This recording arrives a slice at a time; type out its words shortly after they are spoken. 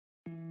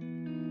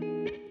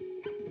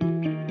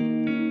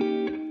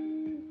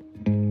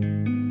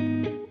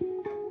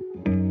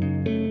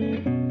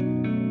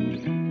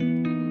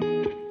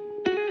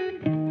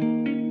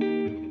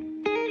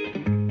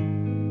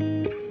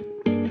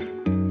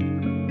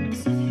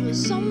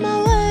was on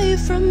my way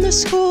from the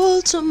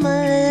school to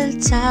my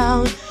little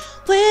town,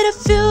 with a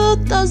few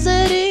thoughts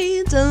that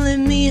didn't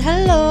leave me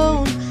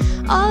alone,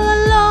 all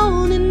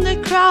alone in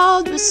the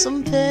crowd with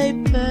some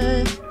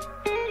paper,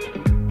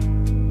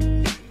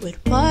 with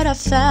what I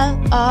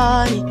felt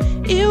on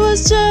it. It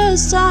was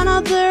just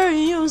another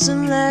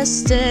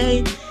useless day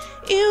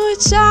in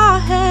which I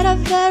had a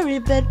very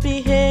bad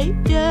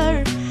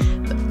behavior.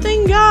 But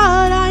thank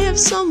God I have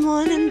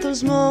someone in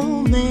those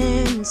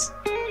moments,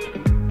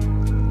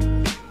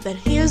 but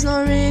he's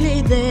not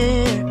really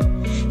there.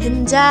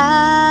 And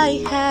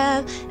I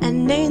have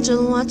an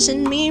angel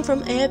watching me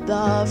from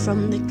above,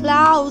 from the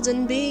clouds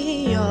and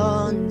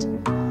beyond,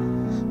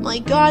 my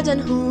guardian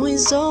who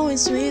is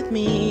always with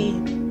me.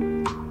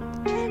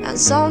 And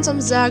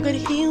sometimes I could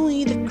heal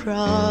with the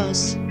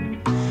cross.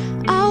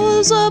 I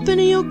was hoping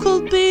you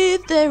could be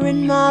there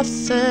in my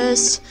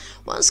first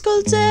one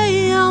school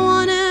day. I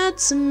wanted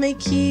to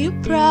make you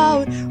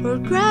proud, or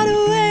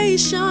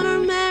graduation or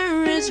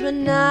marriage, but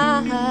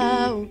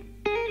now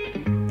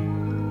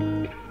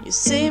you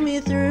see me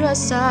through a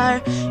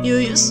star. You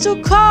used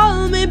to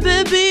call me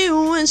baby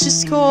when she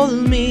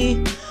scolded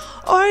me,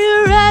 or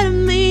you read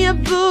me a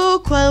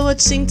book while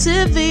watching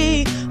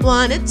TV.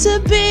 Wanted to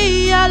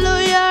be a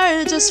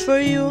lawyer just for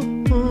you,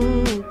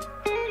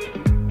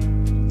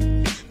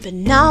 but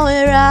now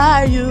where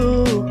are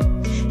you?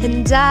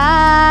 And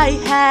I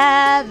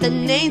have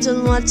an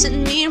angel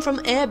watching me from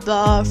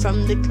above,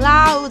 from the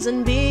clouds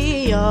and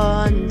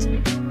beyond,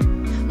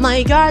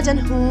 my guardian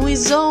who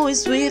is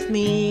always with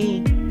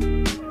me.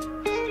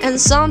 And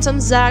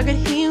sometimes I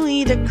could heal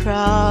with the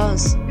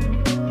cross,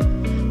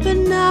 but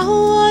now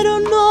I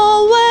don't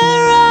know,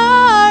 where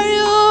are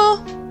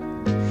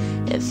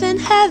you? If in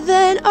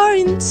heaven or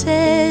in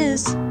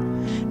tears,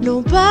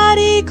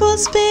 nobody could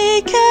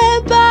speak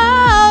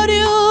about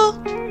you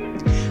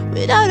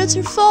without a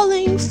tear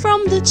falling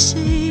from the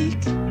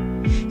cheek.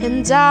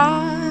 And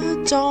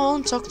I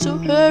don't talk to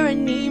her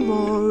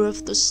anymore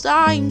of those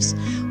times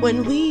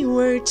when we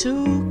were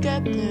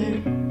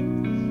together.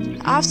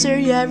 After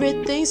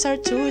everything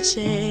started to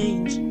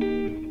change,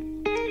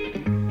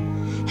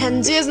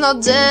 and it's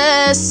not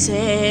the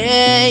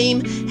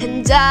same.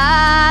 And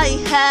I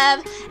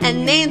have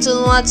an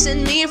angel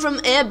watching me from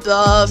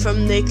above,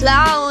 from the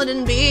cloud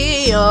and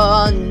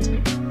beyond,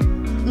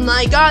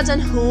 my guardian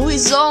who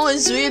is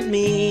always with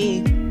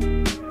me.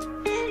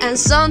 And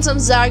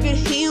sometimes I could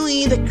heal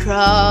with the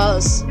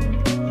cross.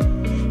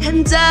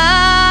 And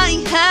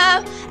I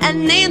have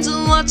an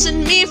angel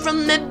watching me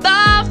from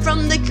above,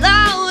 from the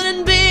cloud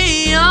and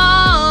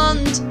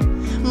beyond,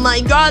 my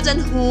guardian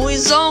who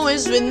is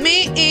always with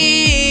me.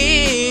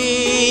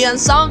 And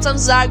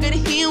sometimes I could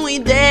heal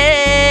with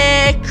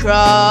the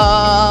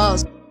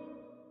cross.